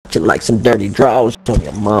like some dirty draws on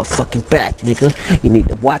your motherfucking back, nigga. You need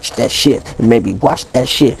to watch that shit and maybe watch that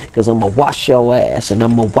shit, cause I'ma wash your ass and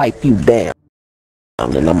I'ma wipe you down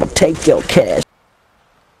and I'ma take your cash.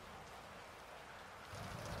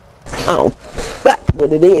 Oh, that's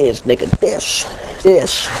what it is, nigga.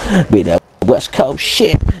 This be that West Coast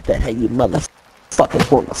shit that hey you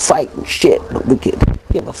motherfuckers wanna fight and shit, but we can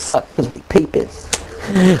give a fuck cause we peeping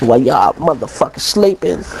while y'all motherfuckers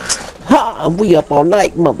sleeping. Ha! We up all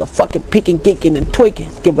night, motherfucking picking, geeking, and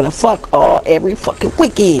tweaking, giving a fuck all every fucking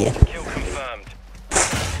weekend.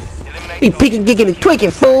 We picking, geeking, and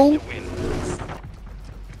tweaking, fool.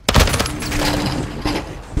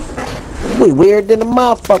 We weird than a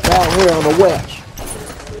motherfucker out here on the west.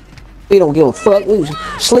 We don't give a fuck. We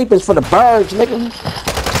sleeping for the birds, nigga.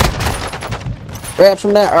 Grab some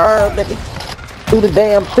of that herb, nigga. Do the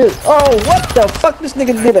damn thing. Oh, what the fuck? This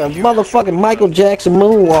nigga did a motherfucking Michael Jackson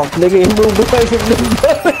moonwalk, nigga. He moved away from the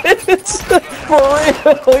bullets. For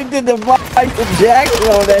real, he did the Michael Jackson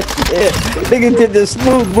on that shit. Nigga did the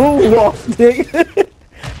smooth moonwalk, nigga.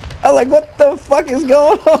 I'm like, what the fuck is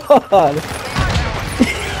going on?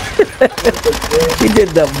 He did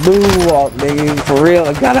the moonwalk, nigga. For real,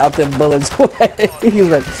 and got out them bullets away. He was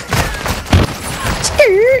like,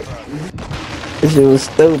 this shit was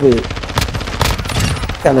stupid.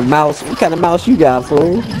 What kind of mouse you got,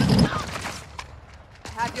 fool?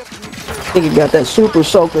 Nigga got that Super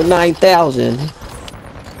Soaker 9000.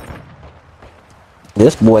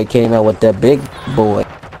 This boy came out with that big boy.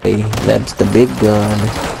 That's the big gun.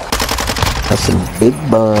 That's some big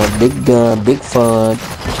gun, big fun.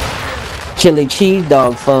 Chili cheese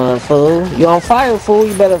dog fun, fool. You on fire, fool.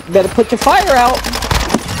 You better put your fire out.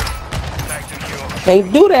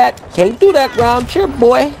 Can't do that round trip,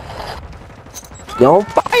 boy. You're on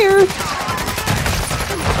fire!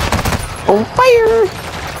 On fire!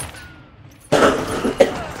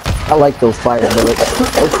 I like those fire bullets.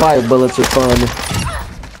 Those fire bullets are fun.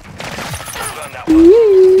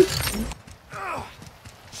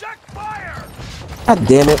 God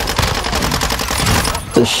damn it.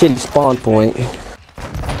 It's a shitty spawn point.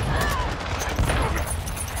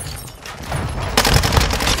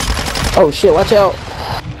 Oh shit, watch out.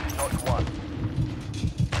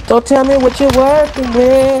 Don't tell me what you're working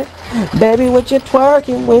with, baby, what you're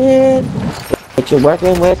twerking with. What you're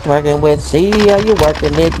working with, twerking with, see how you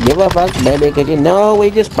working it. Give a fuck, baby, cause you know we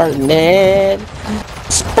just spurting it.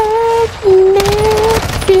 Spurting it,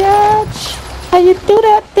 bitch. How you do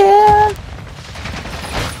that there?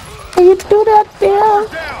 How you do that there?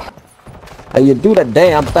 How you do that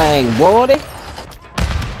damn thing, Woody?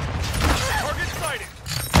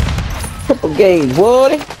 Triple gauge,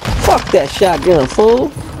 Woody. Fuck that shotgun,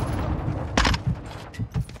 fool.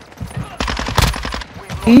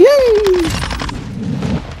 Yay!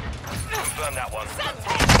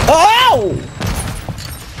 Oh!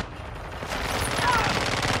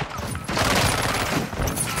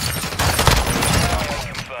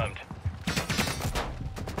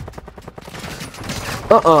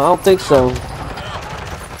 I don't think so.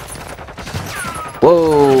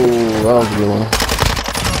 Whoa, that was a good one.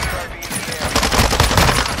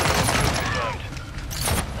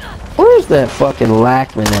 Where's that fucking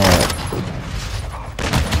Lackman at?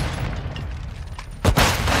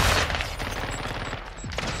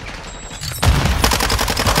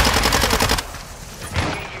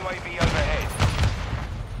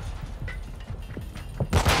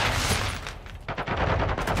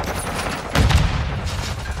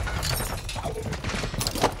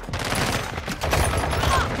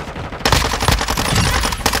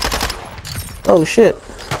 Oh shit.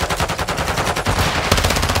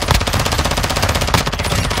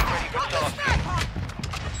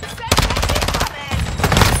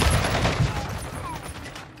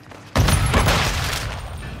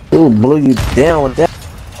 Ooh, blew you down with that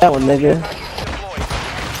one, nigga.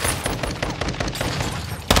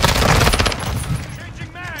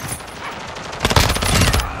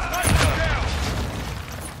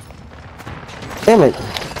 Damn it.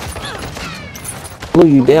 Blew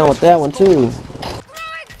you down with that one too.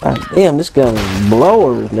 God damn, this gun is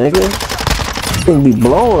blowers, nigga. This thing be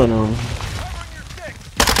blowing them.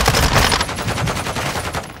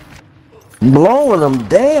 Blowing them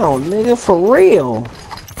down, nigga, for real.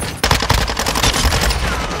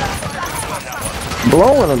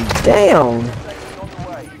 Blowing them down.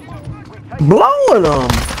 Blowing them.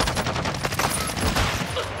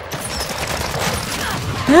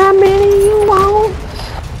 How many you want?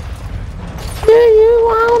 Do you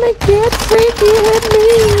wanna get freaky with me?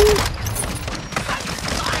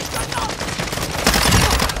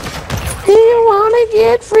 Do you wanna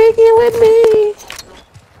get freaky with me?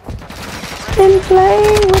 And play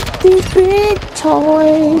with you big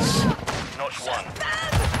toys. Not one.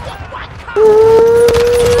 Do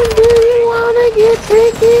you wanna get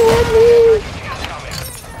freaky with me?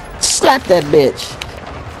 Slap that bitch.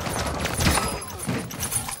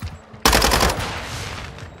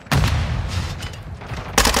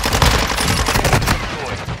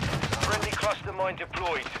 Friendly cluster mine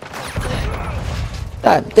deployed.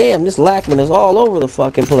 God damn, this Lackman is all over the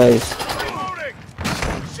fucking place.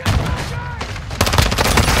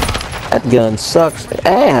 That gun sucks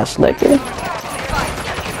ass, nigga.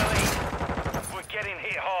 We're getting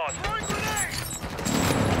hit hard.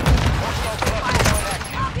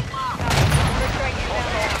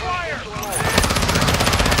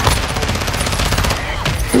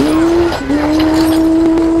 Do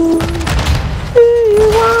you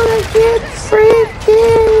wanna get freaky?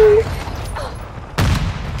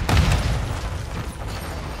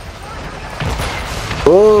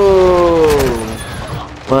 Oh,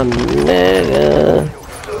 my nigga.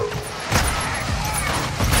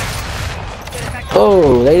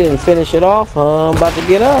 Oh, they didn't finish it off, huh? I'm about to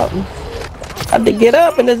get up. About to get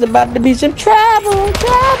up and there's about to be some trouble.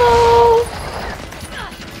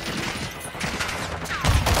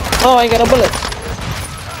 Oh, I ain't got no bullets.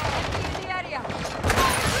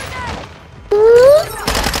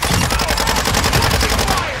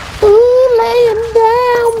 Ooh, lay him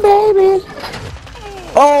down, baby.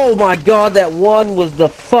 Oh my god, that one was the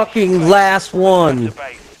fucking last one.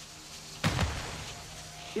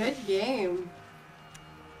 Good game.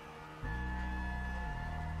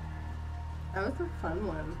 That was a fun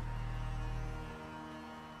one.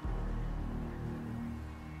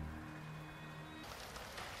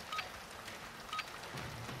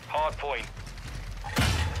 Hard point.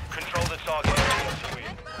 Control the target area to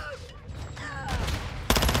win.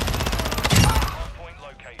 Hard point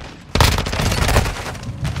located.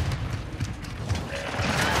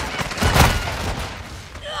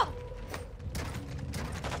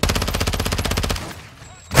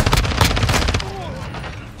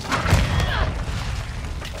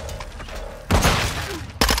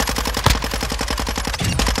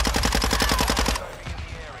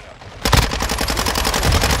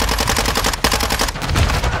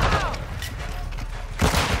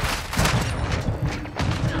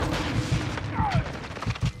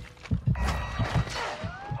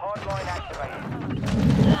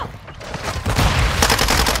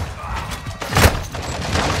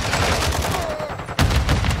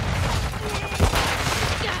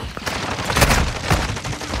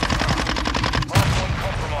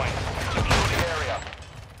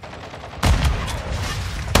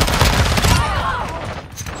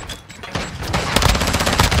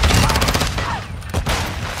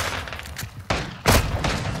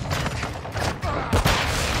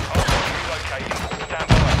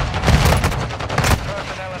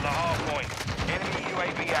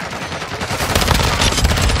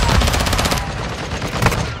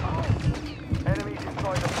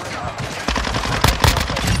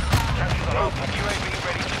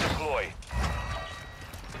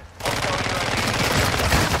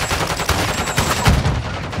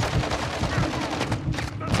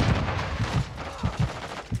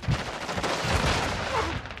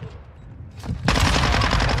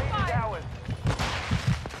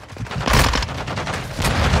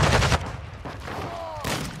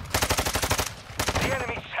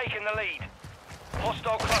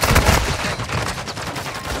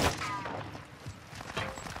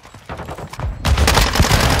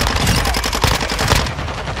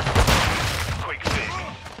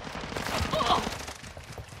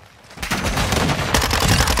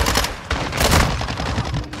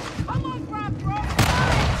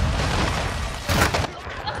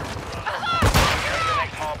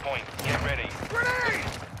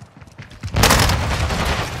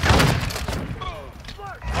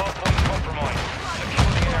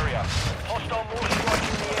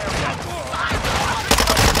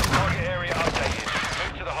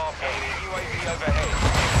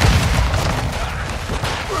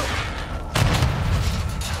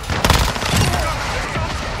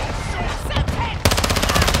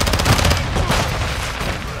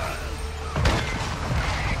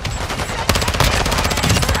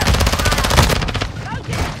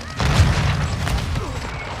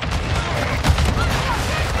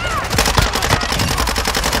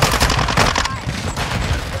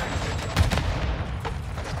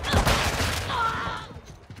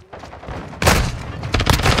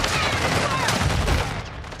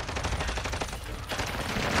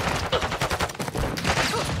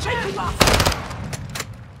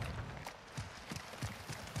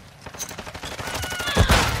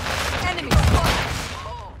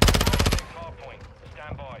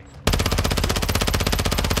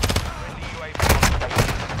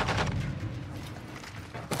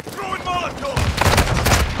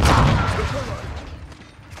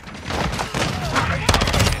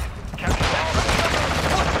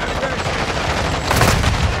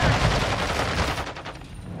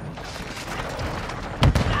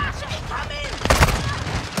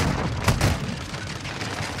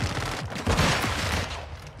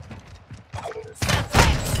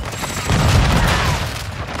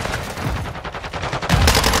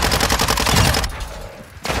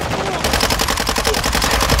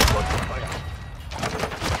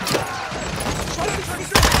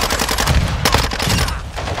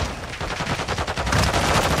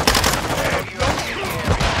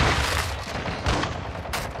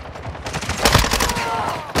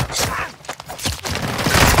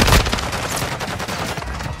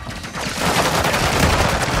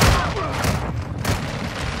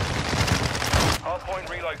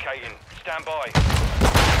 relocating. Stand by.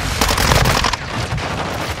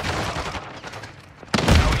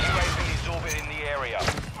 Our UAV is orbiting the area.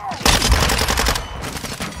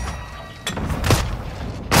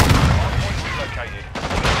 Hardpoint relocated.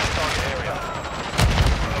 Target area.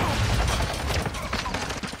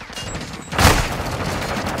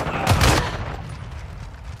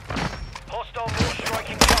 Hostile mortar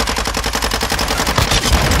striking coming.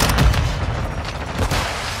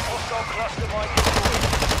 Hostile cluster mine destroyed.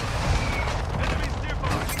 Enemies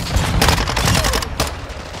nearby.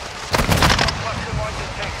 Cluster mine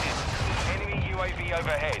detected. Enemy UAV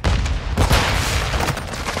overhead.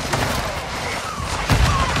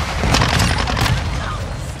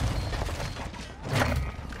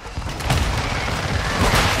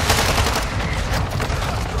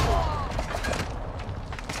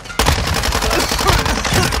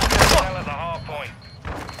 Down at the hard point.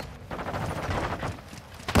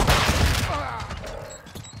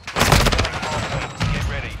 Get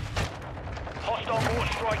ready. Hostile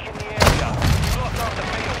mortar strike in the area. Block up the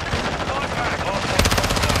field. Lie back.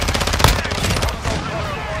 Hostile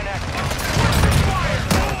cluster mine active.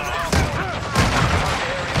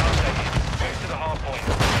 Area updated. Move to the hard point.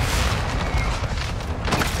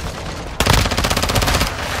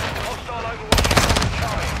 Hostile overwatch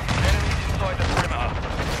incoming. Enemies inside the perimeter.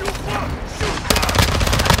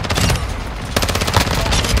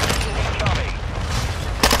 Incoming.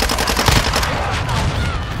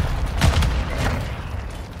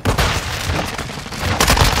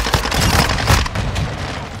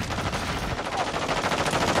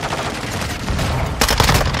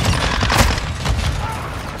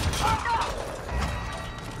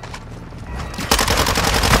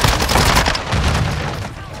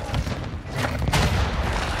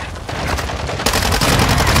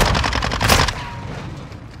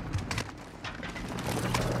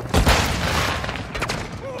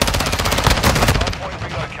 Hardpoint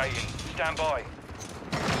relocating. Stand by.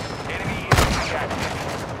 Enemy UAV active.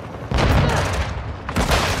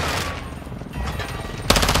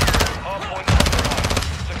 Hardpoint compromised.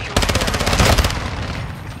 Secure the area.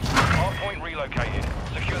 Hardpoint relocated.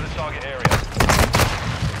 Secure the target area.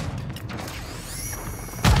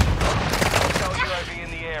 Hostile UAV in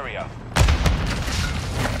the area.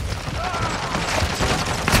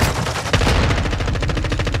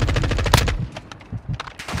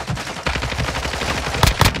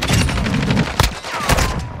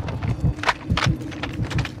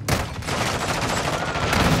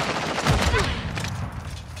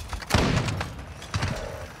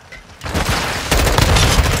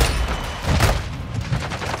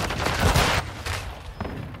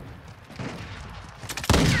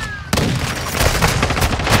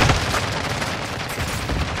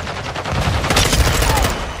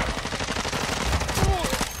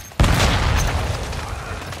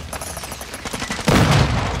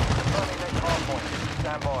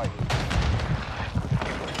 Stand by.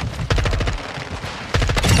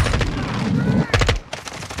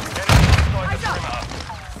 Enemies inside the perimeter.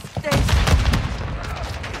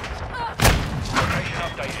 Location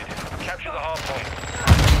updated. Capture the hard point.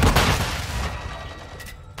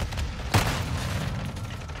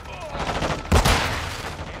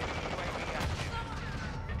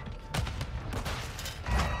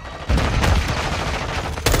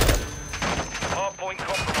 Hard point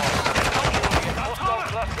compromised. Hostile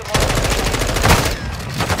cluster mine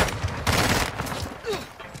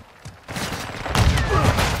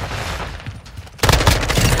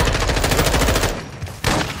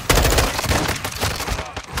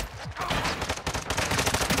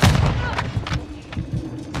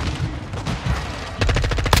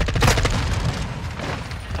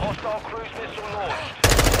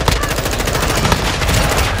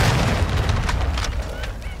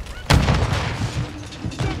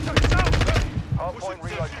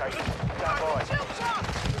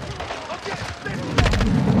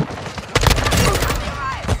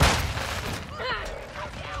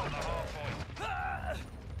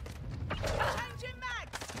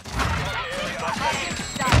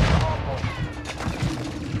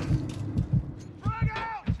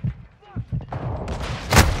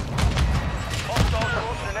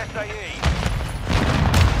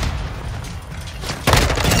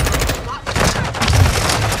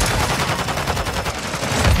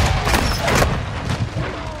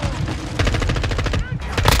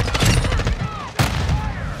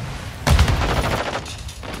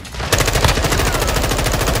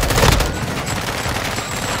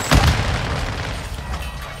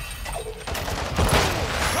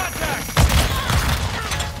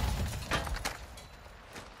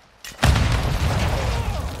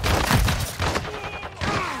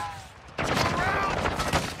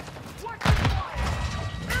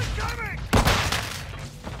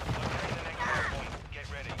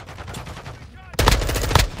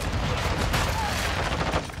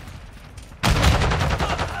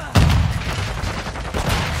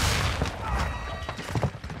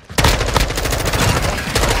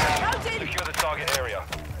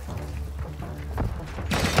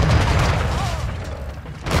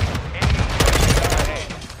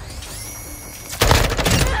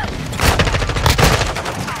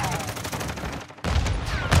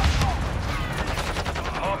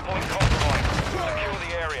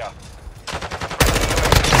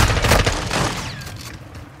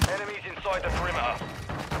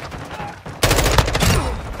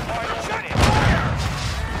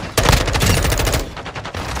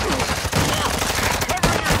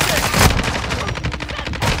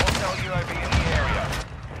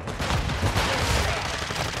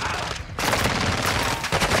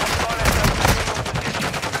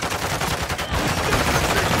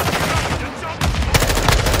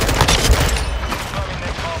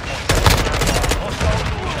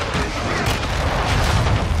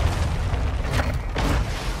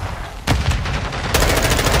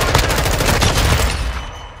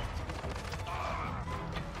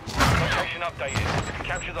updated.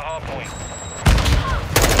 Capture the hard point.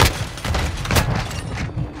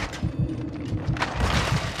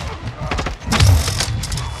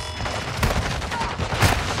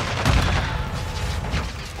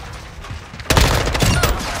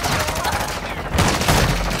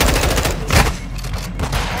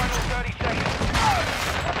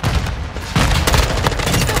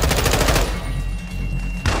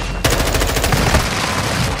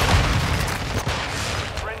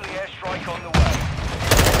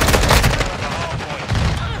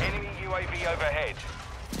 Overhead.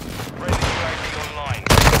 Friendly UAV online.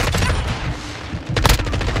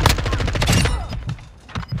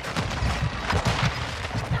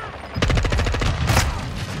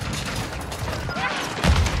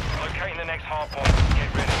 Locating the next hard point.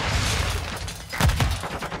 Get ready.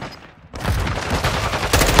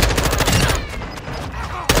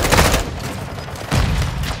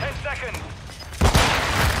 10 seconds.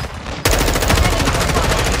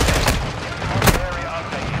 Area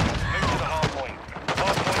updated. Move to the hard point.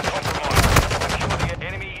 Hard point compromised. Ensure the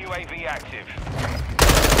enemy UAV active.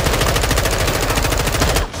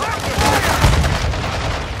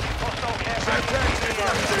 Hostile care package in the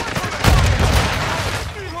area.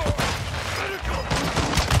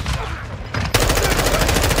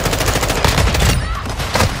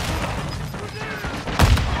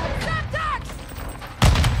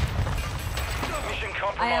 Mission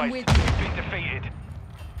compromised. I am with you. You've been defeated.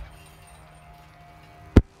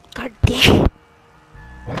 God damn.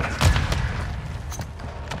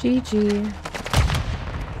 GG.